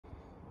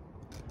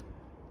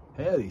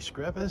Howdy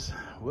scrappers.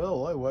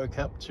 Well, I woke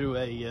up to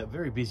a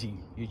very busy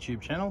YouTube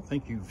channel.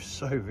 Thank you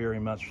so very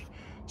much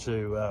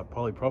to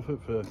Polly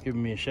Profit for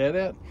giving me a shout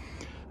out.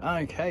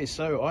 Okay,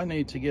 so I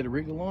need to get a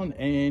wriggle on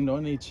and I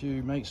need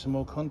to make some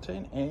more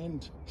content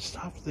and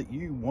stuff that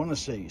you want to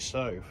see.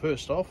 So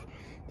first off,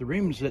 the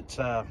rims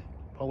that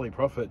Polly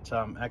Profit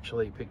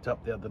actually picked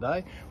up the other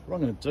day. What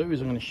I'm going to do is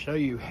I'm going to show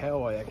you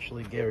how I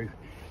actually go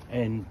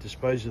and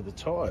dispose of the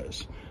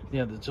tyres.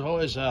 Now the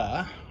tyres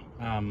are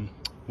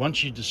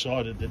once you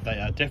decided that they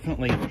are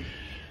definitely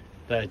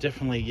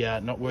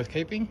not worth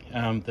keeping,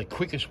 the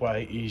quickest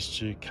way is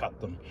to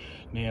cut them.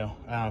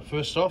 Now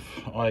first off,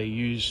 I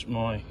use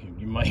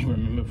you may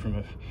remember from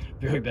a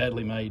very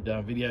badly made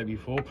video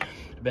before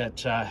about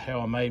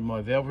how I made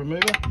my valve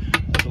remover.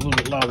 It's a little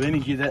bit low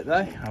energy that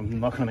day. I'm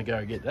not going to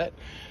go get that.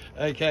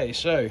 Okay,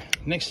 so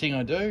next thing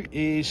I do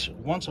is,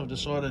 once I've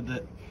decided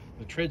that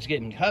the tread's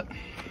getting cut,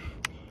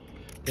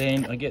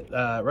 then I get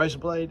a razor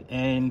blade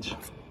and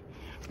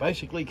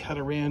basically cut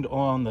around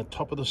on the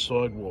top of the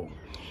sidewall.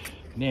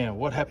 Now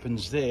what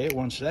happens there,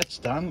 once that's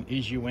done,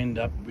 is you end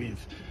up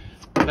with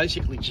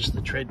basically just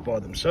the tread by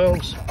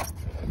themselves.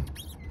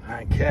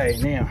 Okay,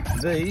 now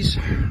these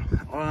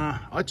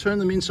I turn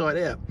them inside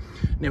out.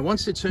 Now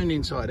once they're turned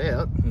inside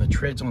out and the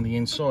tread's on the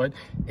inside,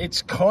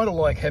 it's kind of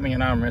like having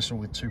an arm wrestle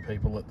with two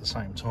people at the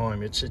same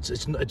time. It's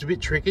a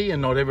bit tricky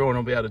and not everyone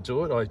will be able to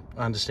do it.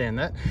 I understand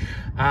that.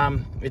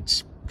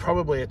 It's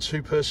probably a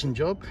two-person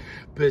job,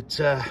 but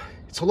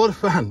it's a lot of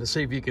fun to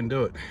see if you can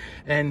do it.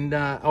 And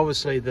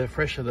obviously the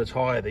fresher the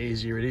tyre, the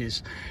easier it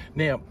is.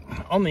 Now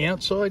on the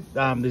outside,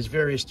 there's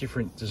various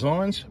different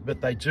designs, but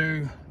they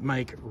do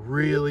make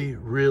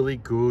really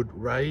good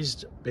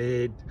raised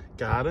bed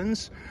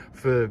gardens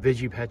for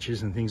veggie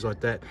patches and things like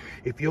that.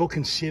 If you're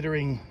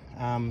considering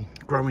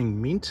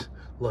growing mint,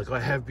 like I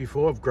have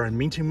before, I've grown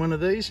mint in one of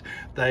these.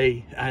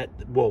 They,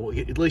 well,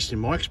 at least in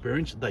my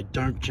experience, they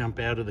don't jump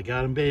out of the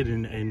garden bed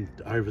and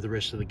over the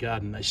rest of the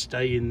garden. They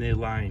stay in their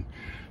lane,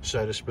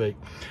 so to speak.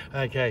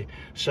 Okay,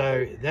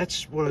 so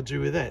that's what I do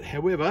with that.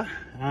 However,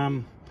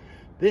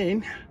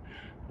 then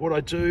what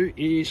I do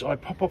is I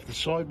pop off the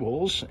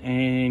sidewalls,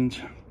 and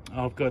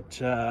I've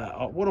got,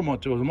 what I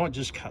might do is I might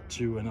just cut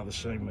to another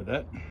scene with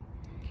that.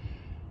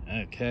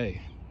 Okay,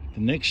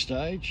 the next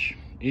stage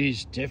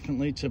is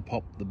definitely to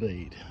pop the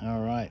bead.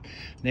 All right,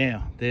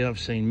 now there I've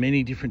seen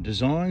many different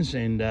designs,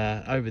 and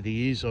over the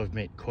years I've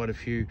met quite a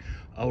few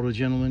older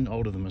gentlemen,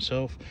 older than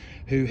myself,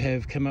 who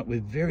have come up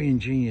with very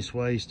ingenious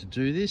ways to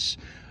do this.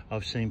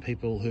 I've seen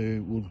people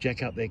who will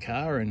jack up their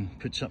car and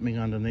put something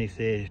underneath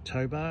their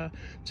tow bar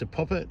to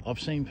pop it. I've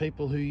seen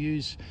people who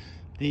use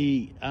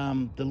the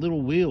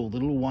little wheel, the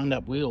little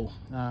wind-up wheel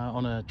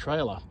on a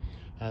trailer,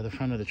 the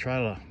front of the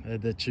trailer,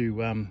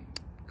 to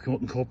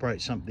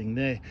incorporate something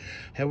there.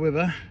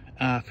 However,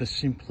 for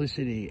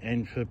simplicity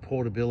and for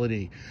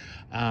portability,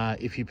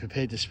 if you're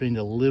prepared to spend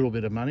a little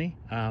bit of money,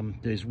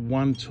 there's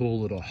one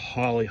tool that I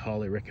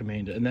highly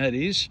recommend, and that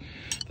is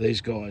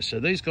these guys.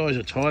 So these guys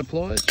are tyre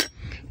pliers.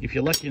 If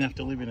you're lucky enough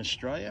to live in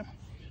Australia,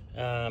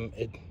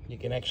 you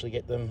can actually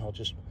get them.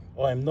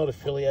 I am not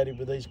affiliated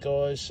with these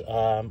guys.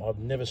 I've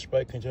never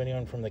spoken to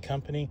anyone from the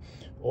company.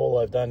 All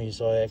I've done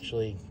is I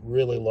actually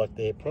really like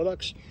their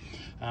products.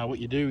 What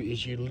you do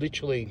is you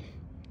literally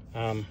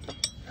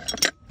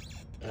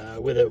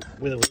with a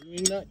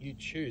removing nut, you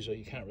choose, or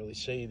you can't really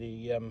see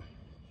the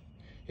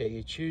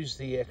you choose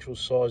the actual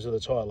size of the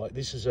tire. Like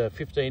this is a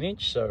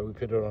 15-inch, so we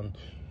put it on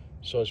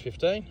size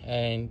 15,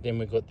 and then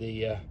we've got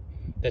the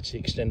that's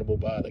the extendable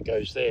bar that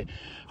goes there.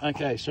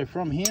 Okay, so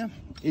from here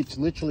it's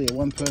literally a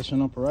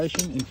one-person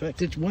operation. In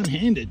fact, it's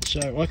one-handed,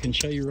 so I can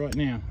show you right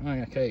now.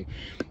 Okay,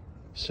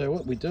 so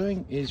what we're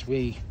doing is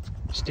we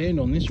stand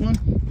on this one,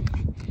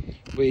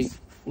 we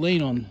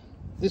lean on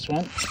this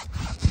one,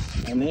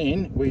 and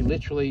then we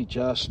literally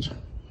just,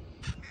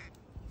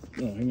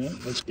 oh, hang on,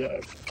 let's go,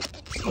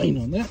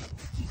 lean on that,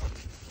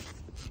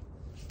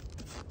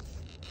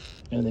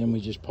 and then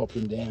we just pop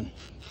him down.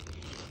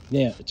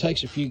 Now it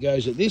takes a few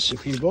goes at this, a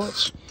few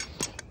bites,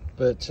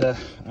 but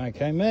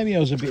okay, maybe I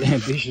was a bit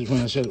ambitious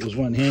when I said it was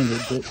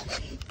one-handed,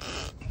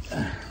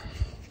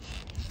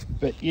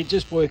 but you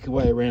just work your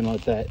way around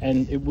like that,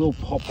 and it will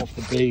pop off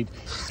the bead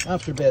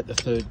after about the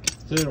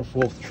third or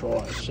fourth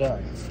try.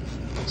 So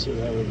let's see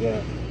how we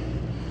go.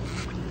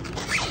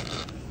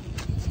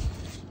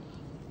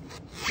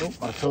 Oh,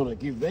 I thought I'd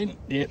give then.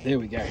 Yeah, there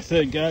we go.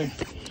 Third go,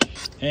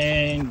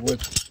 and we've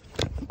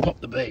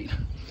popped the bead.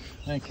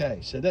 Okay,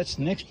 so that's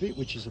the next bit,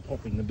 which is the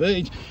popping the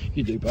bead.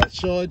 You do both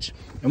sides,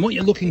 and what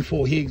you're looking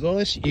for here,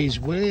 guys, is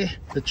where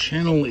the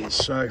channel is.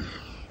 So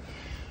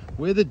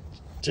where the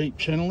deep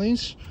channel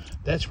is,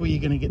 that's where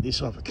you're going to get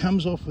this off. It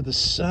comes off with the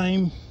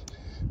same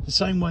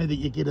way that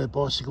you get a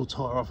bicycle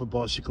tire off a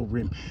bicycle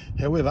rim.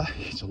 However,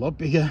 it's a lot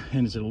bigger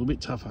and it's a little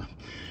bit tougher,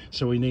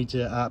 so we need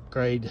to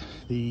upgrade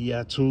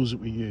the tools that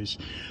we use.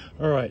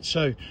 All right,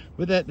 so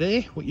with that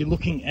there, what you're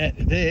looking at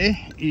there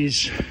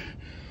is,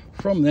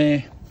 from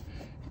there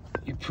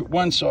you put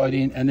one side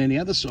in and then the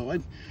other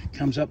side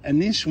comes up, and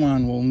this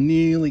one will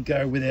nearly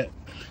go without,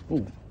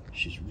 oh,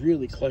 she's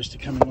really close to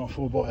coming off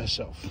all by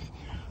herself.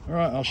 All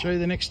right, I'll show you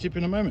the next tip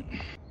in a moment.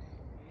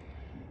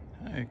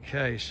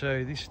 Okay,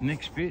 so this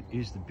next bit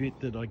is the bit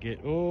that I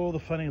get all the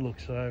funny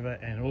looks over,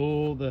 and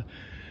all the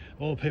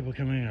people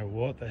coming in and go,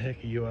 what the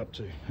heck are you up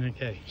to?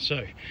 Okay,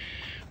 so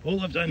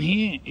all I've done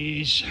here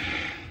is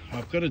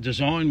I've got a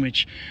design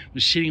which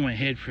was sitting in my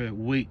head for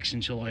weeks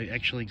until I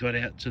actually got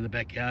out to the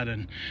backyard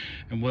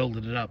and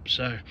welded it up.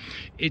 So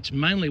it's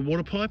mainly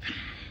water pipe.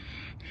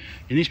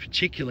 In this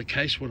particular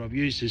case, what I've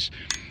used is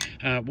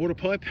water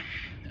pipe.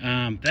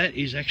 That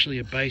is actually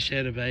a base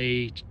out of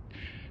a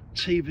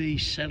TV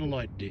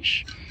satellite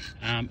dish.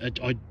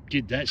 I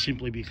did that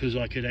simply because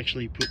I could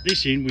actually put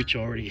this in, which I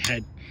already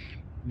had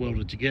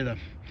welded together.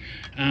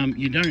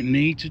 You don't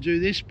need to do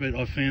this, but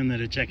I found that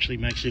it actually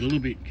makes it a little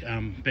bit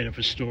better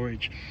for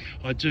storage.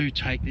 I do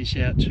take this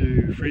out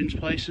to friends'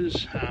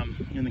 places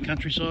in the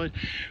countryside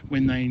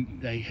when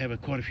they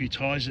have quite a few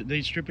tyres that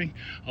need stripping.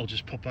 I'll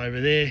just pop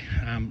over there,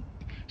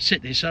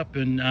 set this up,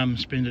 and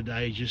spend a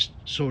day just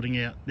sorting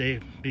out their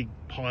big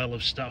pile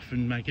of stuff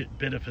and make it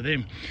better for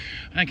them.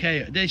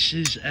 Okay, this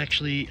is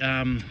actually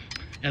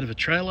out of a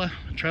trailer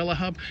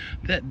hub.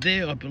 That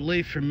there, I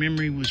believe from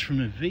memory, was from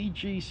a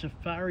VG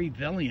Safari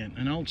Valiant,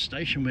 an old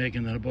station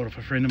wagon that I bought off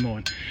a friend of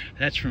mine.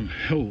 That's from,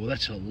 oh,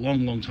 that's a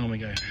long time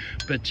ago,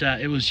 but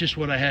it was just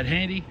what I had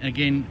handy.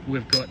 Again,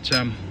 we've got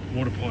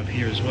water pipe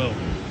here as well.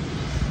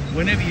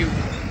 Whenever you,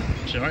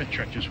 sorry,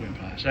 truck just went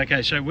past.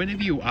 Okay, so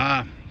whenever you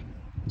are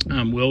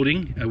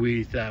welding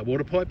with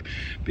water pipe,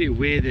 be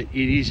aware that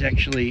it is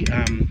actually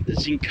the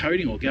zinc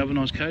coating or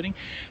galvanized coating.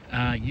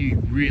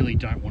 You really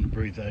don't want to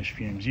breathe those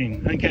fumes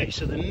in. Okay,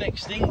 so the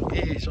next thing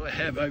is I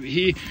have over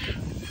here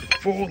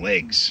 4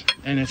 legs,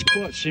 and it's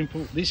quite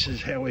simple. This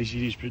is how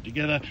easy it is to put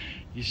together.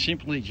 You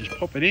simply just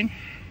pop it in,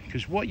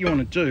 because what you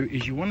want to do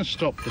is you want to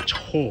stop the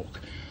torque,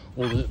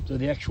 or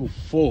the actual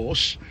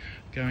force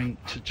going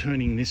to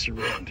turning this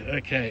around.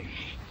 Okay,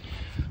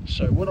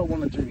 so what I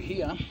want to do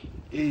here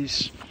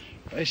is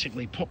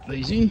basically pop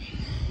these in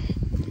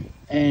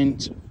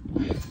and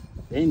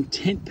then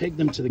tent peg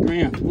them to the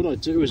ground. What I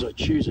do is I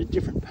choose a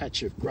different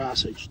patch of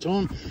grass each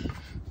time,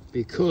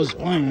 because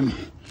I am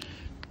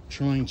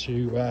trying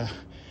to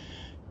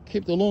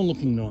keep the lawn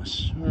looking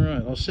nice. All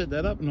right, I'll set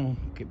that up and I'll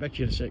get back to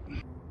you in a sec.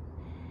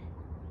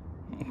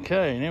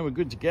 Okay, now we're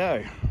good to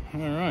go. All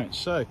right,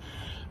 so it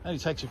only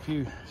takes a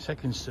few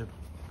seconds to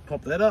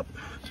pop that up,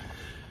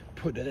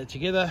 put that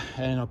together,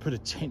 and I put a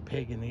tent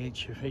peg in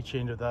each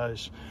end of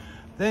those.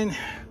 Then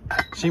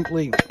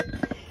simply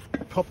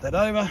pop that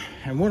over,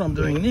 and what I'm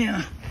doing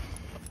now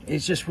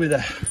is just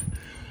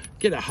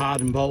get a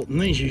hardened bolt, and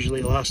these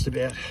usually last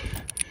about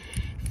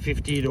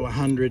 50 to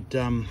 100,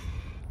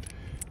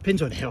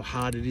 depends on how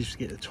hard it is to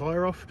get the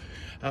tyre off.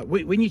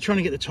 When you're trying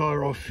to get the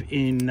tyre off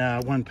in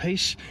one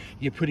piece,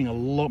 you're putting a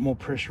lot more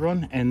pressure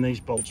on, and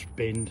these bolts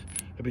bend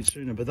a bit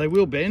sooner, but they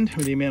will bend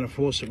with the amount of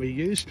force that we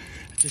use.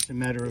 It's just a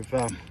matter of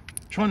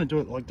trying to do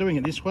it like doing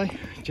it this way.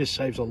 It just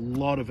saves a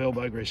lot of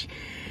elbow grease,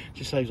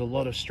 just saves a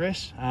lot of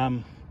stress,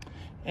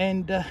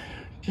 and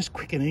just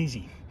quick and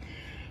easy.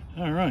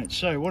 All right,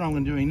 so what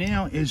I'm doing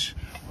now is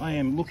I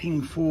am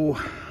looking for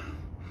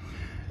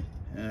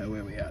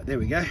where we are. There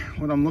we go.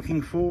 What I'm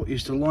looking for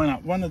is to line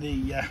up one of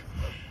the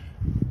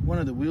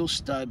wheel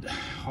stud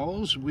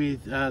holes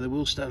with the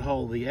wheel stud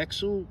hole, the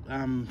axle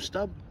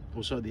stub,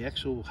 also the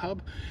axle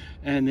hub,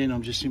 and then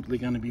I'm just simply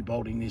going to be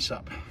bolting this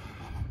up.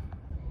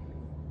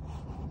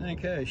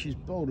 Okay, she's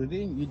bolted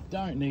in. You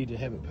don't need to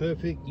have it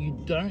perfect. You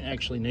don't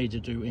actually need to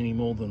do any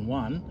more than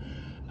one.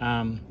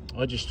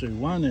 I just do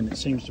one, and it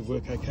seems to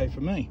work okay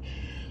for me.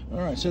 All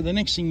right, so the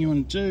next thing you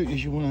want to do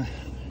is you want to,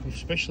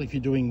 especially if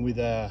you're doing with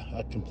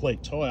a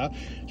complete tyre,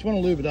 you want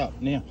to lube it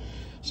up. Now,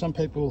 some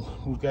people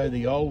will go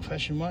the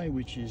old-fashioned way,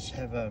 which is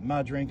have a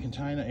margarine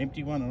container,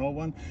 empty one, an old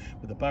one,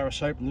 with a bar of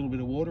soap, a little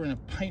bit of water, and a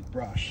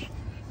paintbrush,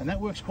 and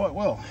that works quite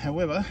well.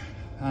 However,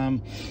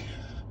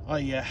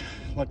 I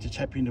like to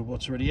tap into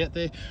what's already out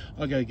there.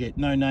 I go get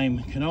no name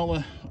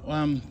canola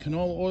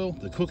oil,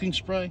 the cooking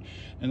spray,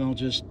 and I'll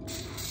just,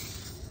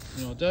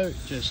 what I'll do,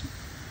 just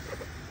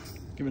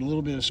give it a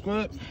little bit of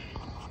squirt.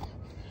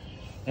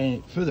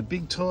 And for the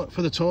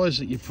for the tyres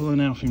that you're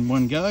pulling off in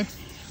one go,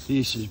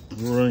 this is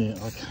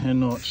brilliant. I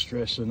cannot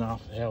stress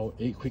enough how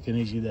quick and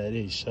easy that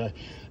is. So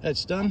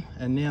that's done,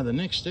 and now the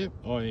next step,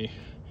 okay,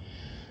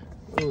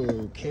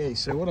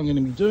 so what I'm going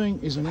to be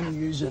doing is I'm going to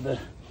use the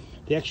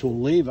actual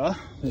lever,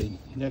 the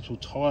actual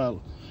tyre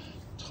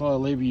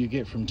lever you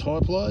get from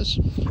tyre pliers,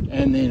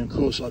 and then of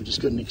course I've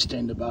just got an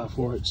extender bar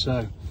for it,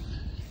 so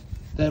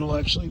that'll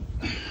actually,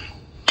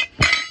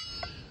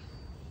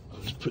 I'll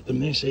just put them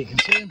there so you can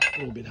see them. A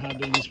little bit hard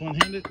doing this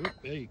one-handed.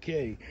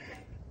 Okay,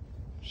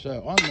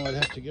 so I might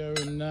have to go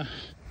and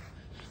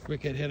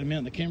work out how to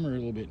mount the camera a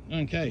little bit.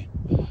 Okay,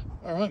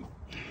 all right,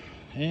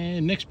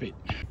 and next bit.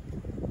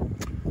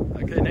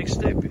 Okay, next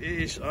step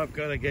is I've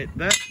got to get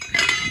that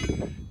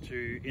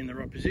in the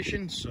right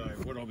position. So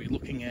what I'll be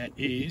looking at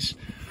is,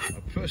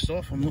 first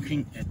off, I'm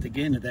looking at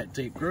that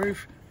deep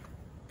groove.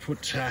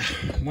 Put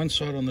one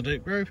side on the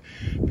deep groove,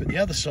 but the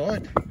other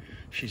side,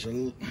 she's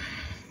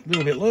a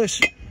little bit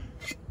loose,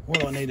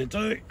 what I need to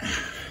do,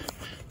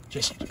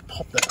 just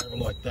pop that over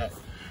like that.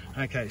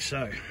 Okay,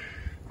 so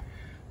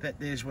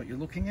there's what you're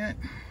looking at.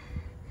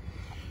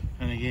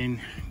 And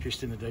again,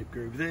 just in the deep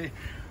groove there.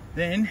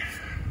 Then,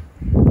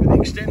 with the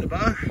extender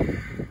bar,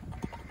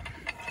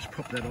 just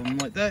pop that on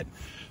like that.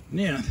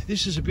 Now,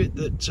 this is a bit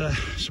that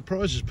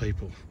surprises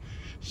people.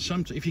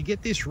 If you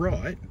get this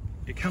right,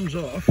 it comes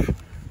off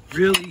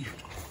really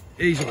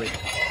easily,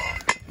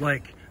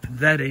 like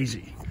that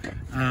easy.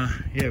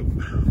 Yeah,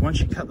 once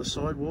you cut the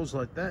sidewalls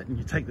like that and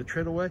you take the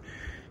tread away,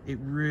 it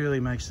really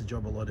makes the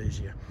job a lot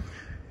easier.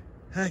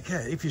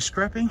 Okay, if you're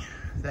scrapping,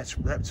 that's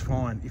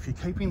fine. If you're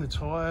keeping the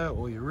tyre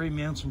or you're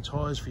remounting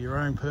tyres for your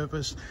own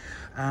purpose,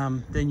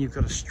 then you've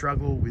got to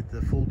struggle with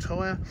the full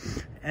tyre,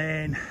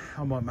 and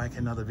I might make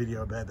another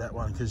video about that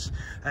one, because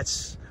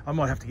I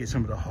might have to get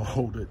somebody to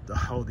hold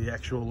the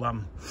actual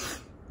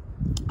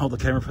hold the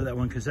camera for that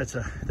one, because that's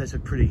a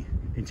pretty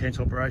intense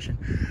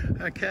operation.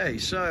 Okay,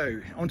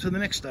 so on to the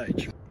next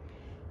stage.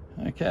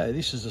 Okay,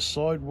 this is the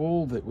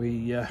sidewall that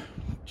we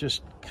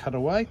just cut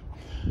away.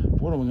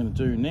 What am I going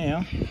to do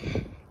now?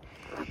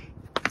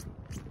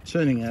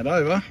 Turning that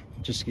over,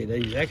 just to get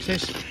easy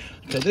access.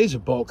 Okay, these are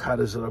bolt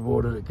cutters that I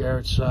bought at a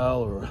garage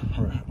sale or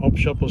an op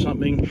shop or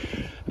something.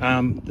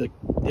 The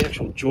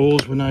actual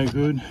jaws were no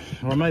good,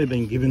 or I may have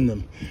been given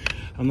them.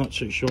 I'm not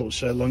too sure, it was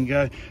so long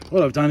ago.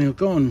 What I've done is I've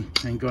gone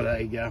and got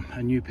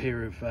a new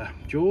pair of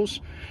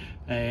jaws,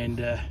 and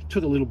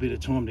took a little bit of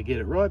time to get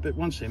it right, but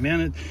once they're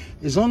mounted,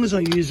 as long as I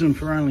use them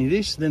for only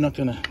this, they're not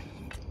going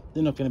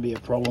to be a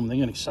problem. They're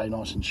going to stay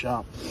nice and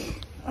sharp.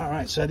 All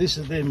right, so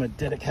they're my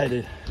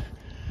dedicated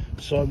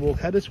sidewall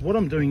cutters. What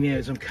I'm doing now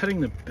is I'm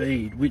cutting the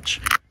bead, which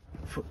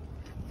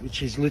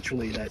is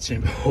literally that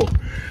simple.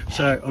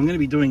 So I'm going to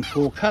be doing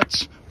 4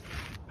 cuts.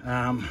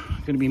 I'm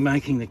going to be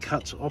making the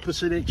cuts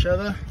opposite each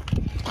other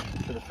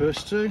for the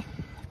first 2,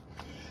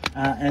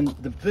 and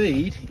the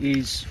bead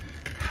is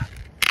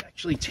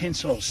actually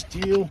tensile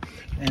steel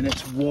and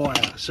it's wire.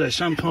 So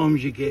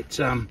sometimes you get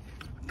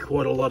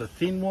quite a lot of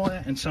thin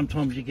wire, and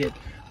sometimes you get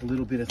a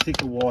little bit of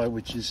thicker wire,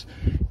 which is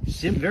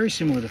very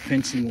similar to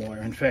fencing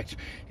wire. In fact,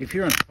 if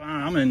you're on a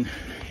farm and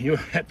you're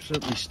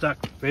absolutely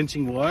stuck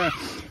fencing wire,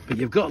 but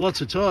you've got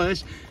lots of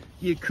tyres,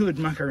 you could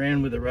muck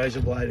around with a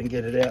razor blade and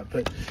get it out.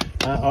 But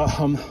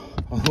I'm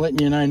letting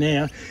you know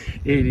now,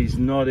 it is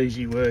not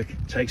easy work.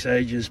 It takes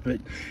ages,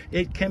 but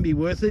it can be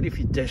worth it if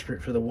you're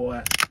desperate for the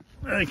wire.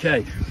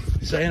 Okay,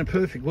 so in a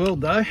perfect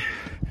world though,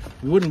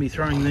 we wouldn't be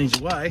throwing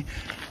these away.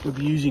 We'd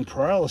be using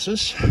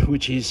pyrolysis,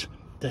 which is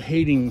the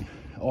heating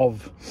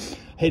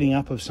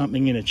up of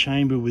something in a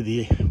chamber with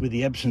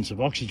the absence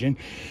of oxygen,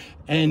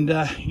 and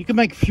you can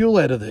make fuel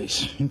out of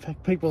these. In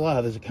fact,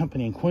 there's a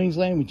company in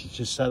Queensland which is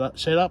just set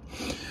up.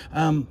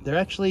 They're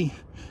actually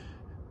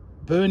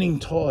burning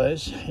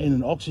tyres in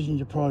an oxygen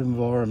deprived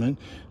environment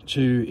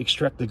to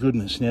extract the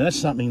goodness. Now that's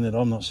something that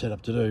I'm not set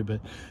up to do,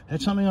 but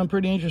that's something I'm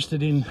pretty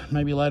interested in,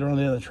 maybe later on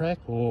down the track,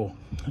 or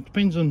it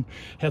depends on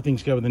how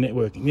things go with the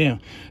networking. Now,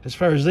 as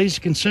far as these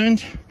are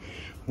concerned,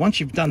 once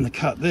you've done the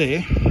cut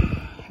there,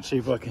 let's see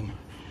if I can,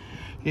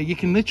 yeah, you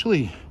can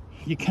actually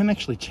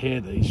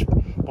tear these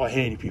by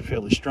hand if you're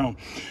fairly strong,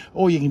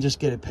 or you can just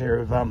get a pair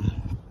of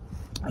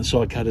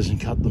side cutters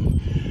and cut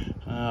them.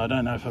 I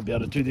don't know if I'll be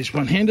able to do this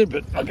one-handed,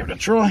 but I'll give it a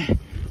try.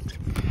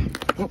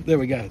 Oh, there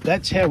we go.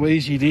 That's how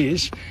easy it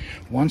is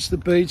once the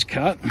bead's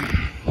cut,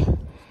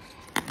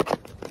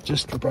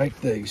 just to break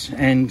these.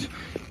 And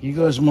you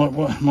guys might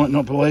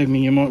not believe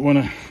me, you might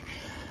want to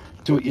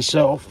do it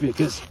yourself,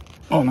 because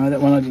oh no,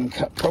 that one I didn't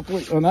cut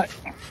properly. Oh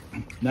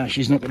no,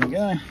 she's not going to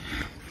go.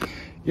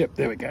 Yep,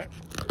 there we go.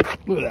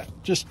 Look at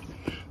that, just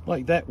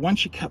like that.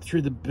 Once you cut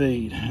through the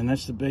bead, and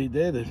that's the bead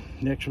there, the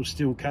actual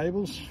steel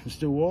cables, the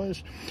steel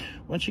wires,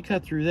 once you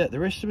cut through that, the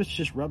rest of it's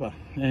just rubber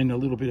and a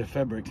little bit of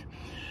fabric.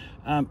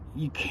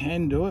 You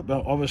can do it,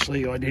 but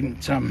obviously I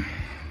didn't,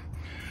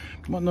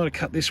 might not have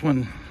cut this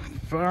one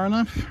far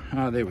enough.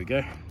 There we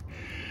go.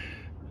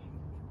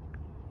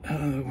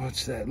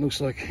 What's that?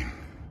 Looks like,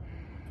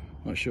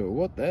 not sure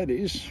what that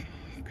is.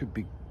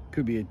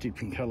 Could be a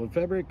different coloured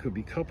fabric, could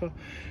be copper.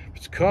 If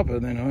it's copper,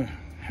 then I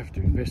have to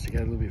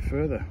investigate a little bit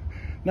further.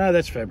 No,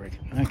 that's fabric.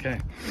 Okay.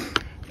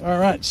 All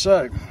right,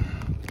 so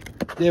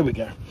there we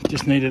go.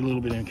 Just needed a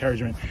little bit of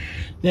encouragement.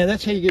 Now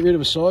that's how you get rid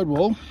of a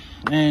sidewall,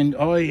 and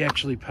I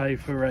actually pay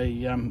for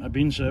a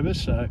bin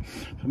service. So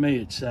for me,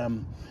 it's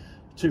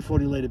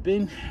 240 litre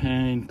bin,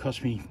 and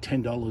cost me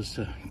 $10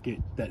 to get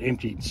that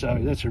emptied. So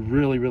that's a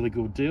really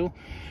good deal.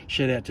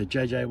 Shout out to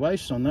JJ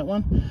Waste on that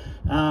one.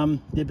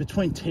 They're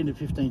between $10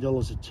 to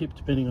 $15 a tip,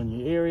 depending on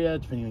your area,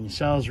 depending on your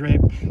sales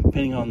rep,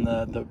 depending on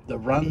the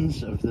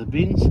runs of the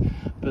bins.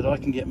 But I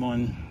can get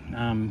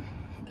mine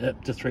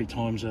up to 3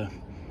 times a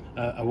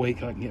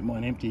week. I can get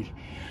mine emptied.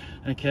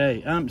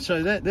 Okay,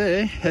 so that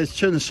there has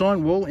turned the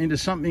sidewall into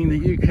something that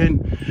you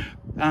can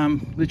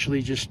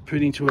literally just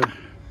put into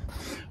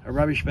a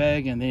rubbish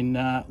bag, and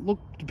then look,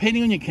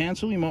 depending on your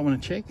council, you might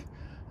want to check.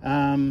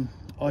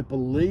 I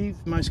believe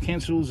most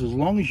councils, as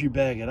long as you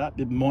bag it up,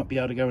 it might be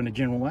able to go into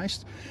general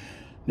waste.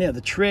 Now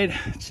the tread,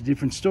 it's a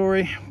different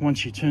story.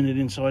 Once you turn it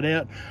inside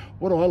out,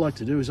 what I like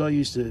to do is I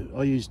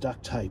use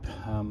duct tape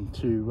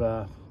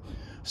to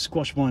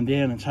squash mine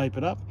down and tape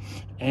it up,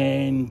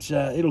 and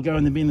it'll go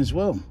in the bin as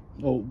well.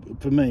 Well,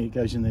 for me it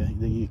goes in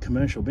the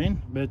commercial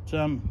bin, but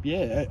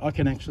yeah, I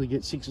can actually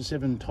get 6 or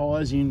 7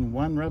 tyres in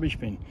one rubbish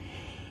bin,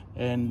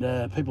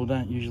 and people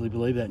don't usually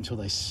believe that until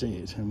they see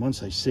it, and once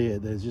they see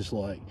it they're just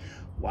like,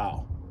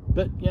 wow.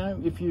 But you know,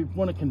 if you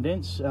want to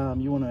condense,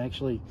 you want to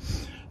actually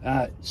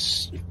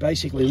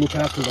basically look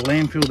after the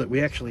landfill that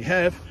we actually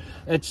have,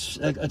 it's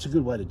a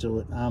good way to do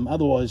it.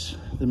 Otherwise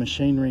the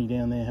machinery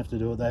down there have to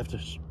do it. They have to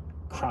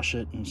crush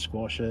it and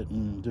squash it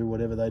and do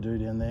whatever they do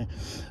down there.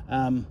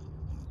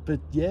 But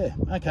yeah,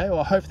 okay, well,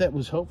 I hope that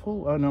was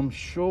helpful, and I'm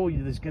sure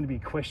there's going to be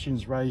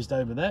questions raised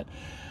over that,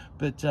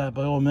 but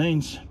by all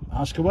means,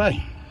 ask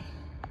away.